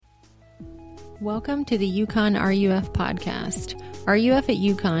Welcome to the Yukon RUF podcast. RUF at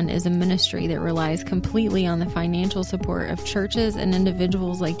Yukon is a ministry that relies completely on the financial support of churches and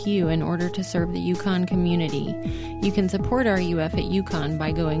individuals like you in order to serve the Yukon community. You can support RUF at Yukon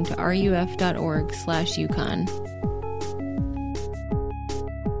by going to ruf.org/Yukon.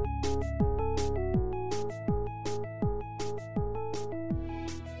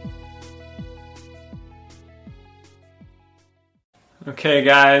 Okay,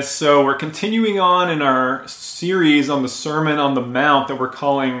 guys, so we're continuing on in our series on the Sermon on the Mount that we're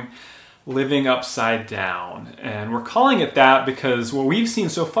calling Living Upside Down. And we're calling it that because what we've seen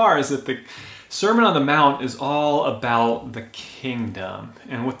so far is that the Sermon on the Mount is all about the kingdom.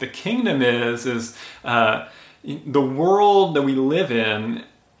 And what the kingdom is the world that we live in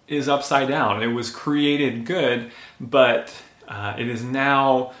is upside down. It was created good, but it is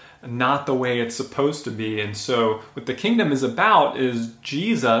now not the way it's supposed to be. And so what the kingdom is about is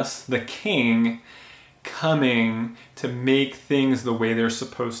Jesus, the King, coming to make things the way they're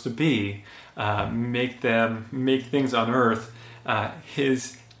supposed to be, make things on earth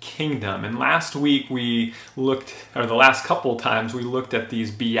his kingdom. And last week the last couple times we looked at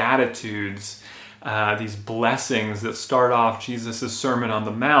these Beatitudes, these blessings that start off Jesus' Sermon on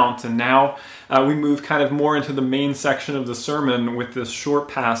the Mount. And now we move kind of more into the main section of the sermon with this short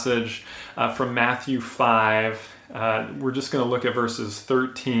passage from Matthew 5. We're just going to look at verses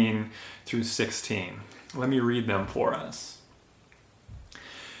 13 through 16. Let me read them for us.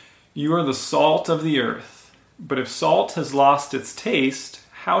 You are the salt of the earth, but if salt has lost its taste,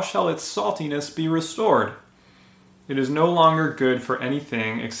 how shall its saltiness be restored? It is no longer good for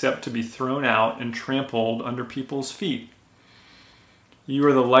anything except to be thrown out and trampled under people's feet. You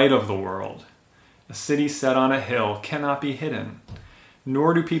are the light of the world. A city set on a hill cannot be hidden,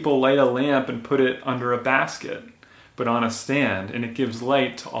 nor do people light a lamp and put it under a basket, but on a stand, and it gives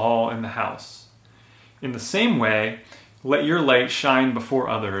light to all in the house. In the same way, let your light shine before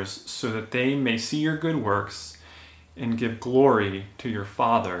others so that they may see your good works and give glory to your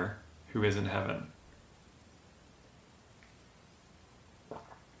Father who is in heaven.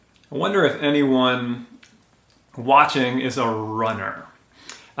 I wonder if anyone watching is a runner.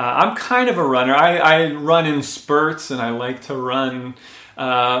 I'm kind of a runner. I run in spurts, and I like to run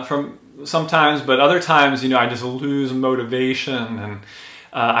from sometimes, but other times, I just lose motivation. And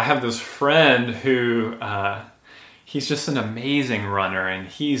I have this friend who he's just an amazing runner, and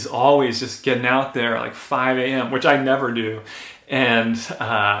he's always just getting out there like 5 a.m., which I never do, and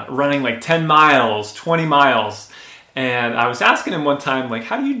running like 10 miles, 20 miles. And I was asking him one time,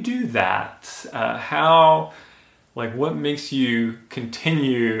 how do you do that? What makes you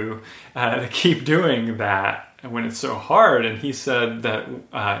continue to keep doing that when it's so hard? And he said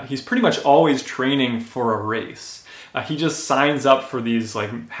that he's pretty much always training for a race. He just signs up for these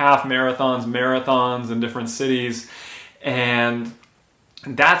half marathons in different cities. And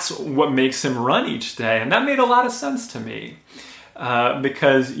that's what makes him run each day. And that made a lot of sense to me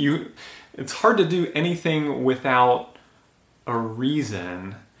because it's hard to do anything without a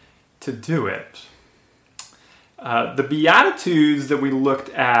reason to do it. The Beatitudes that we looked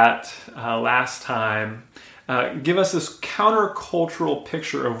at last time give us this countercultural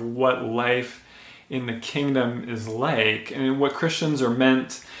picture of what life in the kingdom is like and what Christians are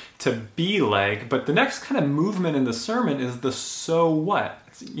meant to be like. But the next kind of movement in the sermon is the so what.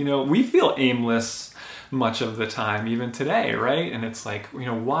 We feel aimless much of the time, even today, right? And it's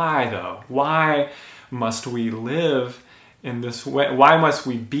why though? Why must we live in this way? Why must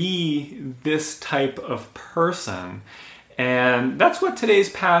we be this type of person? And that's what today's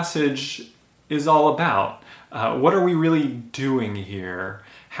passage is all about. What are we really doing here?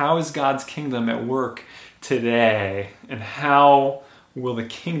 How is God's kingdom at work today? And how will the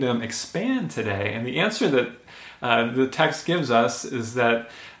kingdom expand today? And the answer that the text gives us is that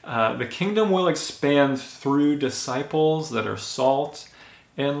the kingdom will expand through disciples that are salt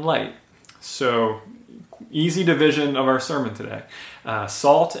and light. So, easy division of our sermon today.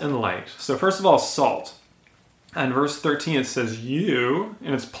 Salt and light. So first of all, salt. In verse 13 it says, you,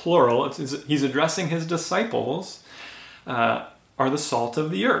 and it's plural, he's addressing his disciples, are the salt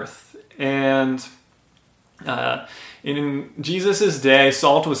of the earth. And in Jesus' day,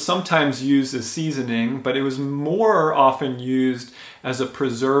 salt was sometimes used as seasoning, but it was more often used as a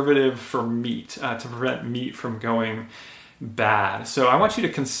preservative for meat, to prevent meat from going bad. So I want you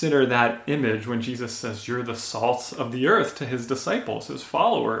to consider that image when Jesus says, you're the salt of the earth to his disciples, his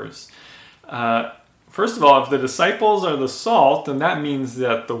followers. First of all, if the disciples are the salt, then that means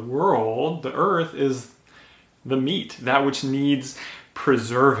that the world, the earth, is the meat, that which needs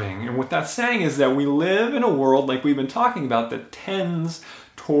preserving. And what that's saying is that we live in a world, like we've been talking about, that tends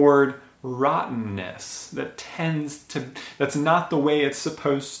toward rottenness that's not the way it's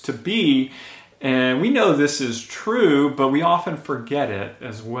supposed to be. And we know this is true, but we often forget it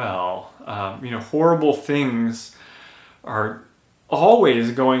as well. Horrible things are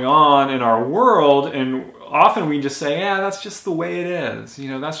always going on in our world, and often we just say, yeah, that's just the way it is.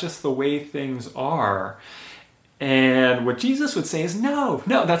 That's just the way things are. And what Jesus would say is, no,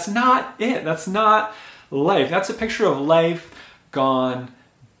 that's not it. That's not life. That's a picture of life gone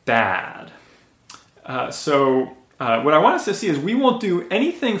bad. What I want us to see is we won't do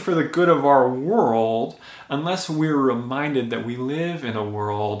anything for the good of our world unless we're reminded that we live in a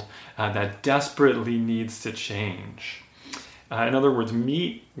world that desperately needs to change. In other words,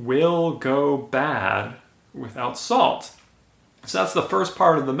 meat will go bad without salt. So that's the first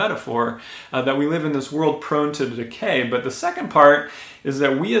part of the metaphor, that we live in this world prone to decay. But the second part is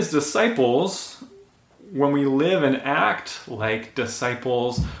that we as disciples, when we live and act like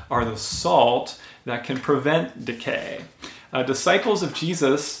disciples, are the salt that can prevent decay. Disciples of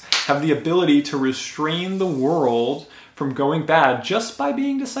Jesus have the ability to restrain the world from going bad just by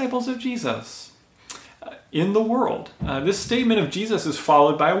being disciples of Jesus in the world. This statement of Jesus is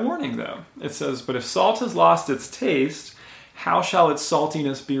followed by a warning, though. It says, "But if salt has lost its taste, how shall its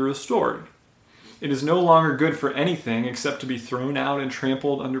saltiness be restored? It is no longer good for anything except to be thrown out and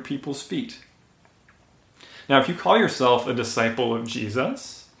trampled under people's feet." Now, if you call yourself a disciple of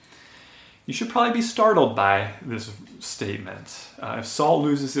Jesus, you should probably be startled by this statement. If salt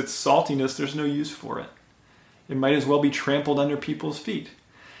loses its saltiness, there's no use for it. It might as well be trampled under people's feet.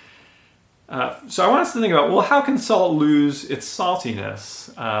 So I want us to think about, well, how can salt lose its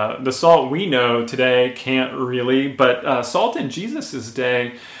saltiness? The salt we know today can't really, but salt in Jesus'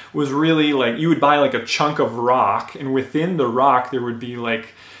 day was really like, you would buy like a chunk of rock, and within the rock there would be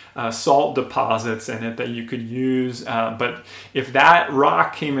like salt deposits in it that you could use. But if that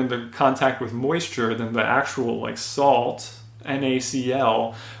rock came into contact with moisture, then the actual like salt,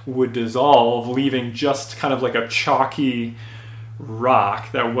 NaCl, would dissolve, leaving just kind of like a chalky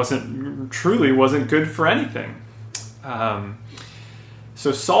rock that truly wasn't good for anything.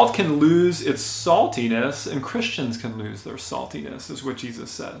 So salt can lose its saltiness, and Christians can lose their saltiness, is what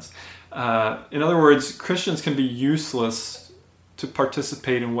Jesus says. In other words, Christians can be useless to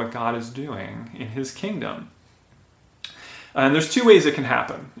participate in what God is doing in his kingdom. And there's two ways it can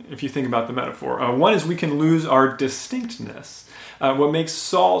happen, if you think about the metaphor. One is we can lose our distinctness. What makes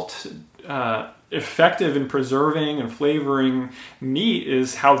salt effective in preserving and flavoring meat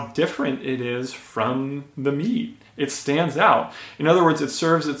is how different it is from the meat. It stands out. In other words, it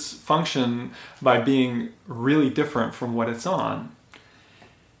serves its function by being really different from what it's on.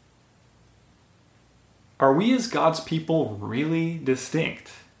 Are we as God's people really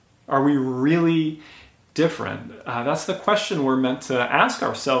distinct? Are we really different? That's the question we're meant to ask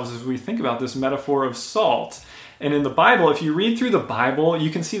ourselves as we think about this metaphor of salt. And in the Bible, if you read through the Bible, you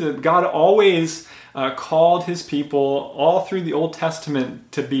can see that God always called his people all through the Old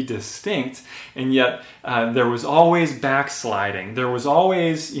Testament to be distinct, and yet there was always backsliding. There was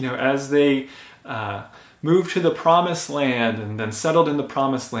always, as they moved to the promised land and then settled in the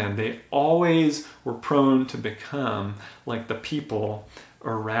promised land, they always were prone to become like the people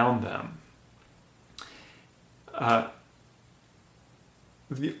around them.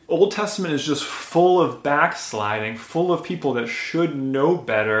 The Old Testament is just full of backsliding, full of people that should know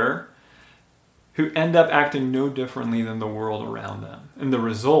better, who end up acting no differently than the world around them. And the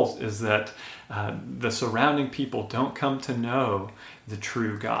result is that the surrounding people don't come to know the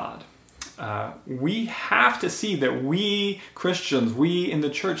true God. We have to see that we Christians, we in the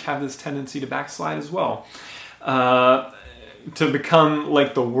church, have this tendency to backslide as well, to become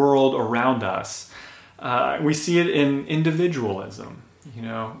like the world around us. We see it in individualism.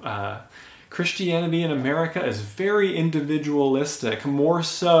 Christianity in America is very individualistic, more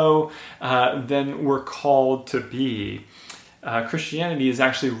so than we're called to be. Christianity is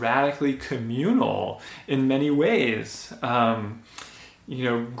actually radically communal in many ways.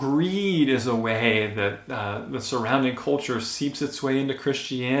 Greed is a way that the surrounding culture seeps its way into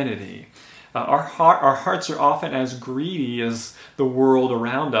Christianity. Our hearts are often as greedy as the world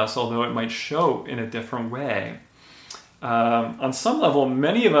around us, although it might show in a different way. On some level,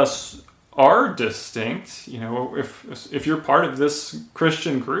 many of us are distinct. If you're part of this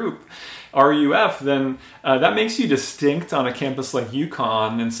Christian group, RUF, then that makes you distinct on a campus like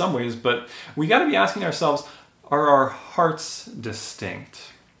UConn in some ways, but we got to be asking ourselves, are our hearts distinct?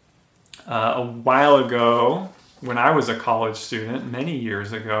 A while ago, when I was a college student, many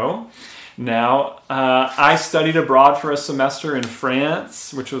years ago now, I studied abroad for a semester in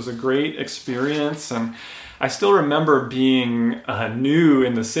France, which was a great experience, and I still remember being new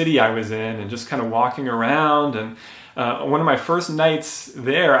in the city I was in and just kind of walking around. And one of my first nights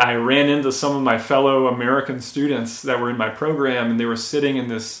there, I ran into some of my fellow American students that were in my program, and they were sitting in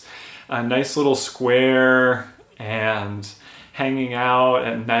this nice little square and hanging out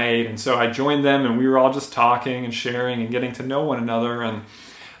at night. And so I joined them, and we were all just talking and sharing and getting to know one another. And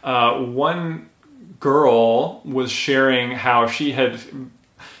one girl was sharing how she had,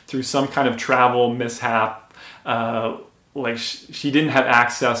 through some kind of travel mishap, she didn't have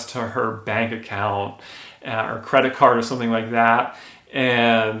access to her bank account or credit card or something like that.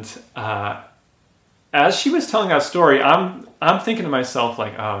 And as she was telling that story, I'm thinking to myself,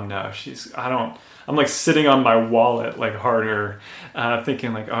 like, oh no, I'm like sitting on my wallet like harder,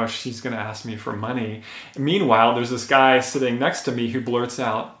 thinking like, oh, she's gonna ask me for money. And meanwhile, there's this guy sitting next to me who blurts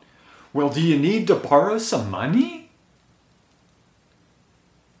out, well, do you need to borrow some money?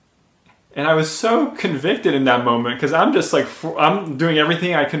 And I was so convicted in that moment, because I'm just like, I'm doing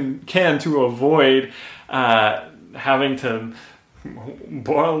everything I can to avoid having to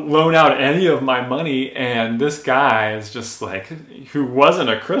loan out any of my money. And this guy is just like, who wasn't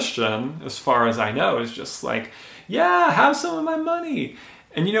a Christian, as far as I know, is just like, yeah, have some of my money.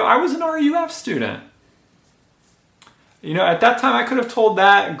 And I was an RUF student. At that time, I could have told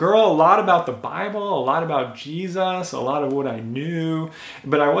that girl a lot about the Bible, a lot about Jesus, a lot of what I knew,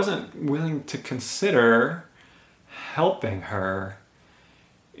 but I wasn't willing to consider helping her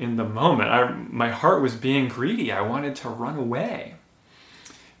in the moment. My heart was being greedy. I wanted to run away.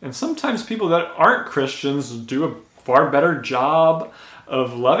 And sometimes people that aren't Christians do a far better job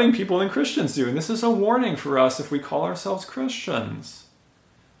of loving people than Christians do. And this is a warning for us if we call ourselves Christians.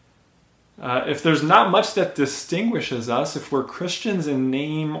 If there's not much that distinguishes us, if we're Christians in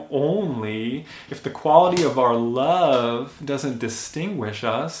name only, if the quality of our love doesn't distinguish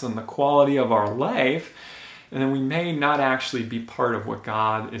us and the quality of our life, then we may not actually be part of what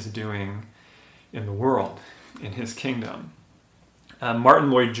God is doing in the world, in his kingdom. Martin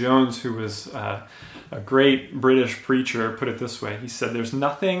Lloyd-Jones, who was a great British preacher, put it this way. He said, there's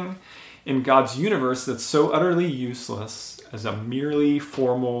nothing in God's universe that's so utterly useless as a merely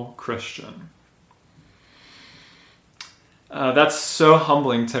formal Christian. That's so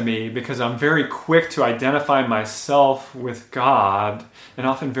humbling to me, because I'm very quick to identify myself with God and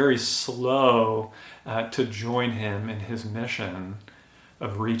often very slow to join him in his mission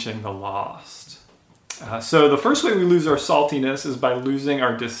of reaching the lost. So the first way we lose our saltiness is by losing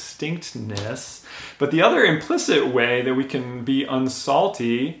our distinctness. But the other implicit way that we can be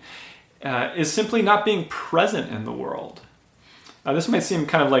unsalty is simply not being present in the world. This might seem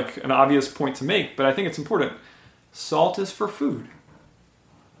kind of like an obvious point to make, but I think it's important. Salt is for food.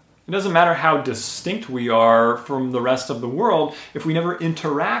 It doesn't matter how distinct we are from the rest of the world if we never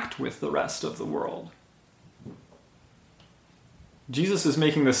interact with the rest of the world. Jesus is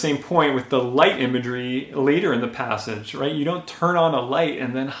making the same point with the light imagery later in the passage, right? You don't turn on a light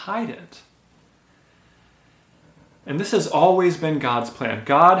and then hide it. And this has always been God's plan.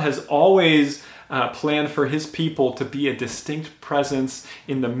 God has always planned for his people to be a distinct presence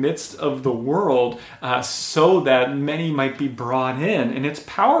in the midst of the world so that many might be brought in. And it's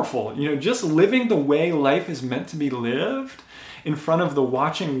powerful. Just living the way life is meant to be lived in front of the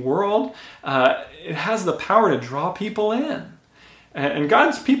watching world, it has the power to draw people in. And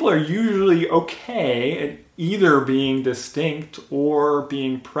God's people are usually okay at either being distinct or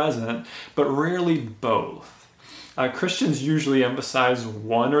being present, but rarely both. Christians usually emphasize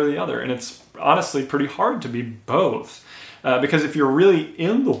one or the other, and it's honestly pretty hard to be both. Because if you're really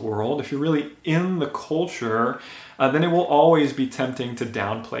in the world, if you're really in the culture, then it will always be tempting to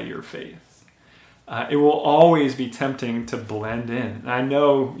downplay your faith. It will always be tempting to blend in. I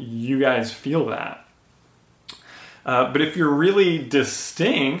know you guys feel that. But if you're really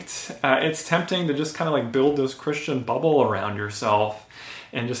distinct, it's tempting to just kind of like build this Christian bubble around yourself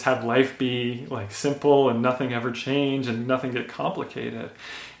and just have life be like simple and nothing ever change and nothing get complicated.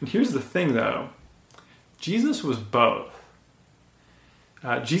 And here's the thing though, Jesus was both.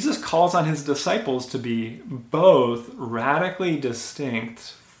 Jesus calls on his disciples to be both radically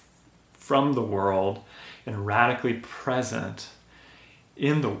distinct from the world and radically present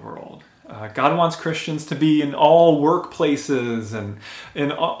in the world. God wants Christians to be in all workplaces and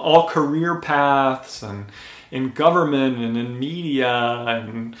in all career paths and in government and in media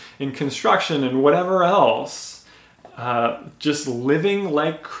and in construction and whatever else. Just living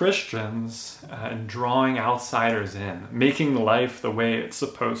like Christians and drawing outsiders in, making life the way it's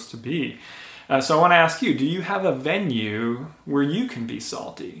supposed to be. So I want to ask you, do you have a venue where you can be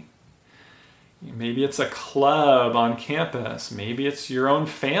salty? Maybe it's a club on campus. Maybe it's your own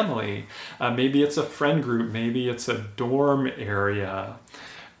family. Maybe it's a friend group. Maybe it's a dorm area.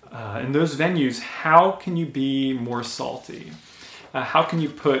 In those venues, how can you be more salty? How can you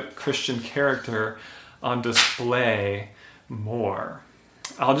put Christian character on display more?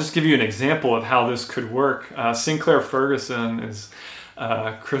 I'll just give you an example of how this could work. Sinclair Ferguson is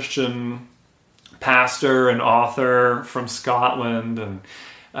a Christian pastor and author from Scotland, and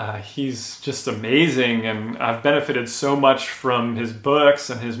he's just amazing, and I've benefited so much from his books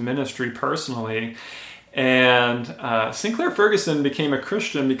and his ministry personally. And Sinclair Ferguson became a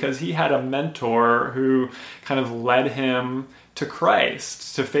Christian because he had a mentor who kind of led him to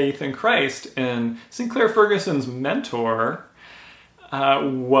Christ, to faith in Christ. And Sinclair Ferguson's mentor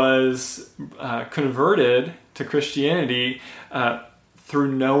was converted to Christianity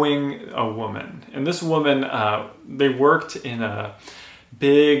through knowing a woman. And this woman, they worked in a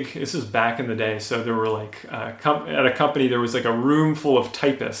big, this is back in the day, so there were like, at a company there was like a room full of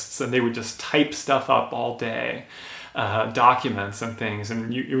typists, and they would just type stuff up all day, documents and things,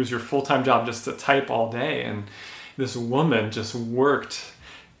 and it was your full-time job just to type all day. And this woman just worked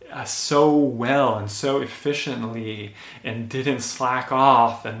so well and so efficiently and didn't slack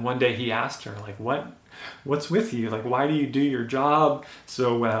off. And one day he asked her, like, what's with you? Like, why do you do your job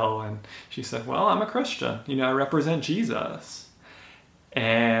so well? And she said, well, I'm a Christian. I represent Jesus.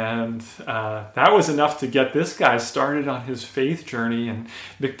 And that was enough to get this guy started on his faith journey and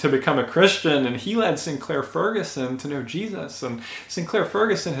to become a Christian. And he led Sinclair Ferguson to know Jesus. And Sinclair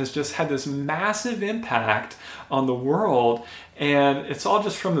Ferguson has just had this massive impact on the world. And it's all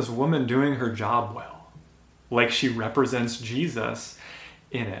just from this woman doing her job well. Like she represents Jesus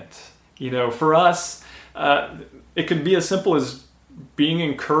in it. For us, it could be as simple as being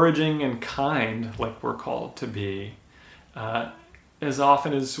encouraging and kind, like we're called to be. As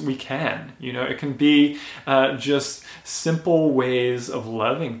often as we can. It can be just simple ways of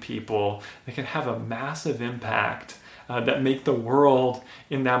loving people that can have a massive impact that make the world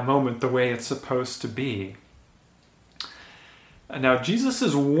in that moment the way it's supposed to be. Now,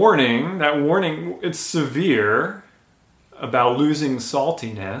 Jesus' warning, it's severe about losing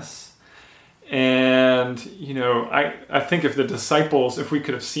saltiness. And, I think if the disciples, if we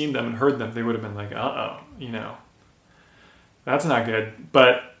could have seen them and heard them, they would have been like, that's not good.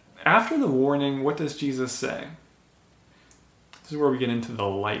 But after the warning, what does Jesus say? This is where we get into the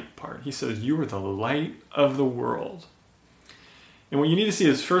light part. He says, you are the light of the world. And what you need to see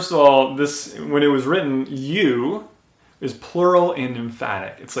is, first of all, this, when it was written, you is plural and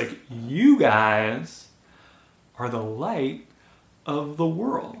emphatic. It's like, you guys are the light of the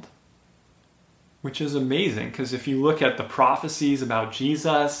world. Which is amazing, because if you look at the prophecies about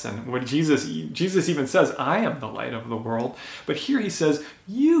Jesus and what Jesus even says, I am the light of the world. But here he says,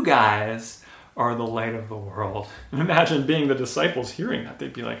 you guys are the light of the world. And imagine being the disciples hearing that.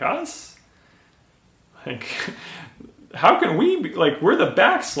 They'd be like, us? Like, how can we be, like, we're the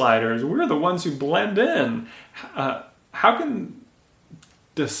backsliders. We're the ones who blend in. How can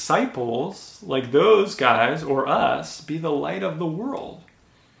disciples like those guys or us be the light of the world?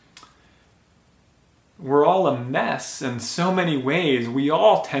 We're all a mess in so many ways. We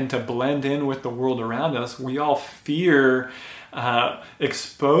all tend to blend in with the world around us. We all fear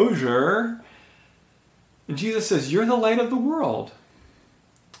exposure. And Jesus says, you're the light of the world.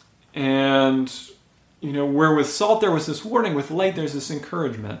 And, where with salt there was this warning, with light there's this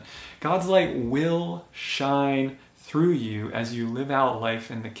encouragement. God's light will shine through you as you live out life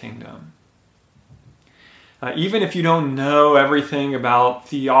in the kingdom. Even if you don't know everything about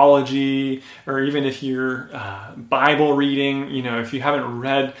theology, or even if you're Bible reading, if you haven't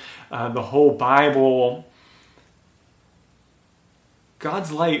read the whole Bible,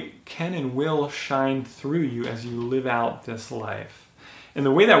 God's light can and will shine through you as you live out this life. And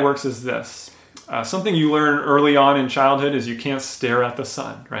the way that works is this. Something you learn early on in childhood is you can't stare at the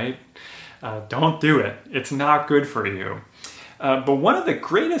sun, right? Don't do it. It's not good for you. But one of the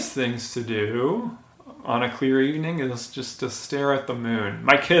greatest things to do on a clear evening is just to stare at the moon.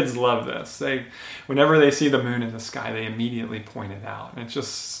 My kids love this. Whenever they see the moon in the sky, they immediately point it out. And it's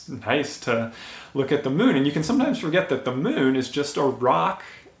just nice to look at the moon. And you can sometimes forget that the moon is just a rock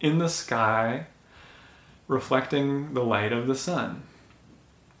in the sky reflecting the light of the sun.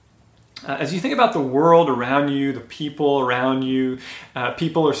 As you think about the world around you, the people around you,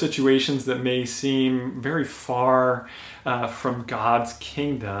 people or situations that may seem very far from God's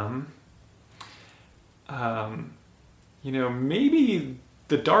kingdom, maybe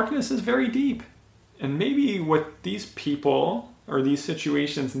the darkness is very deep. And maybe what these people or these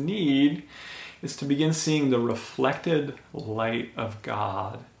situations need is to begin seeing the reflected light of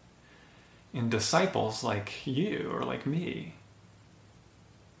God in disciples like you or like me.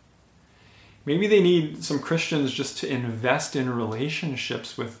 Maybe they need some Christians just to invest in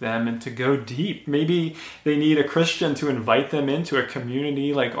relationships with them and to go deep. Maybe they need a Christian to invite them into a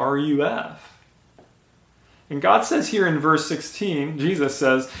community like RUF. And God says here in verse 16, Jesus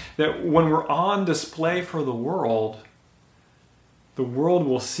says that when we're on display for the world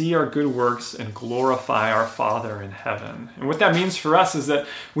will see our good works and glorify our Father in heaven. And what that means for us is that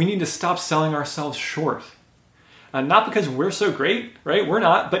we need to stop selling ourselves short. Not because we're so great, right? We're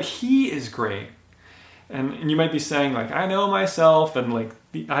not, but He is great. And you might be saying, like, I know myself, and like,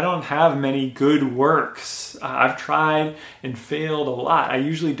 I don't have many good works. I've tried and failed a lot. I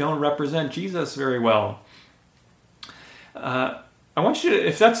usually don't represent Jesus very well. I want you to,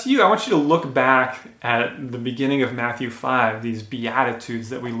 if that's you, I want you to look back at the beginning of Matthew 5, these Beatitudes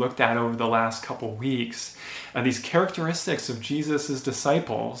that we looked at over the last couple weeks, these characteristics of Jesus'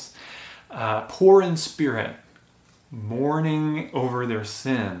 disciples, poor in spirit, mourning over their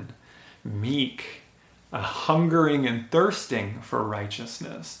sin, meek, hungering and thirsting for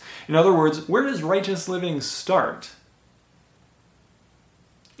righteousness. In other words, where does righteous living start?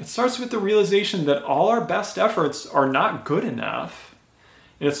 It starts with the realization that all our best efforts are not good enough.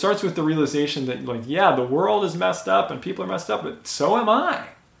 And it starts with the realization that, like, yeah, the world is messed up and people are messed up, but so am I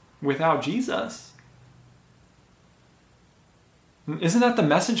without Jesus. Isn't that the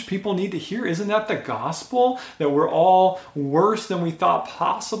message people need to hear? Isn't that the gospel? That we're all worse than we thought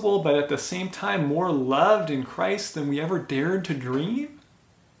possible, but at the same time more loved in Christ than we ever dared to dream?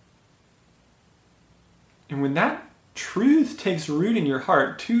 And when that truth takes root in your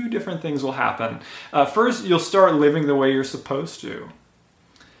heart, two different things will happen. First, you'll start living the way you're supposed to.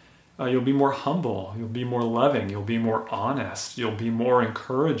 You'll be more humble. You'll be more loving. You'll be more honest. You'll be more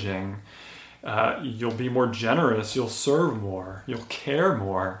encouraging. You'll be more generous, you'll serve more, you'll care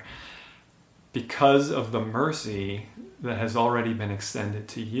more because of the mercy that has already been extended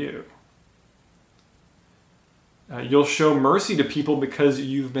to you. You'll show mercy to people because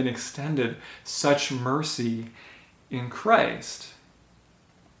you've been extended such mercy in Christ.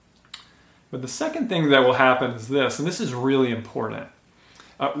 But the second thing that will happen is this, and this is really important.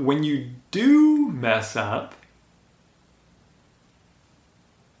 When you do mess up,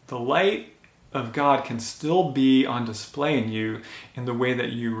 the light of God can still be on display in you in the way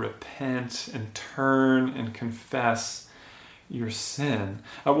that you repent and turn and confess your sin.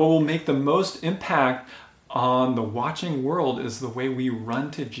 What will make the most impact on the watching world is the way we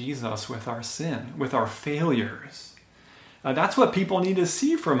run to Jesus with our sin, with our failures. That's what people need to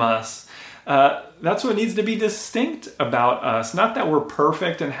see from us. That's what needs to be distinct about us. Not that we're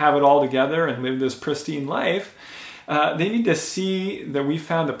perfect and have it all together and live this pristine life. They need to see that we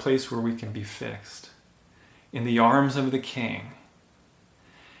found a place where we can be fixed in the arms of the King.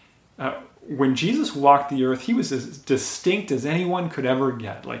 When Jesus walked the earth, he was as distinct as anyone could ever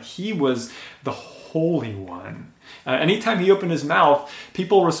get. Like, he was the Holy One. Anytime he opened his mouth,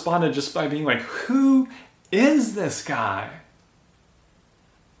 people responded just by being like, who is this guy?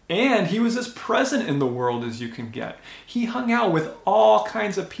 And he was as present in the world as you can get. He hung out with all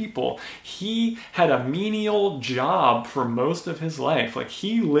kinds of people. He had a menial job for most of his life. Like,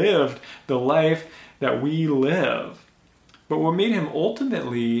 he lived the life that we live. But what made him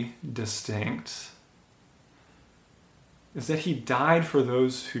ultimately distinct is that he died for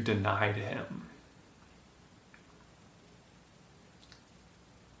those who denied him.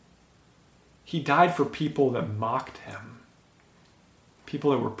 He died for people that mocked him.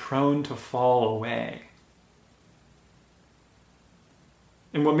 People that were prone to fall away.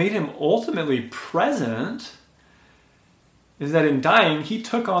 And what made him ultimately present is that in dying, he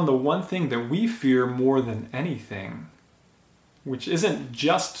took on the one thing that we fear more than anything, which isn't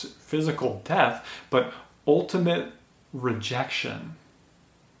just physical death, but ultimate rejection.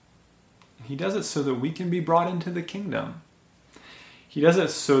 He does it so that we can be brought into the kingdom. He does it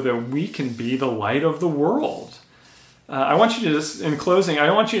so that we can be the light of the world. I want you to just, in closing,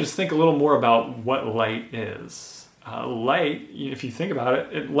 I want you to just think a little more about what light is. Light, if you think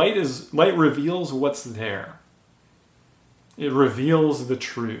about it, light reveals what's there. It reveals the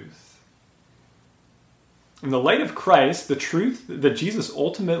truth. And the light of Christ, the truth that Jesus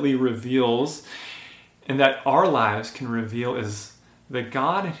ultimately reveals and that our lives can reveal, is that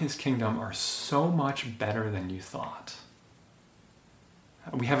God and his kingdom are so much better than you thought.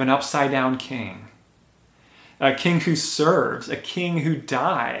 We have an upside down king. A king who serves, a king who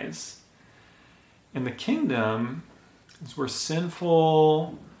dies. And the kingdom is where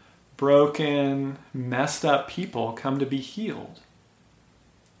sinful, broken, messed up people come to be healed.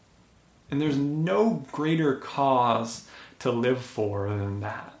 And there's no greater cause to live for than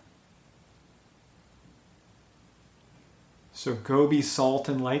that. So go be salt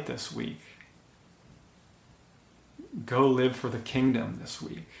and light this week. Go live for the kingdom this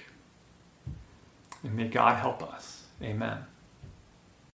week. And may God help us. Amen.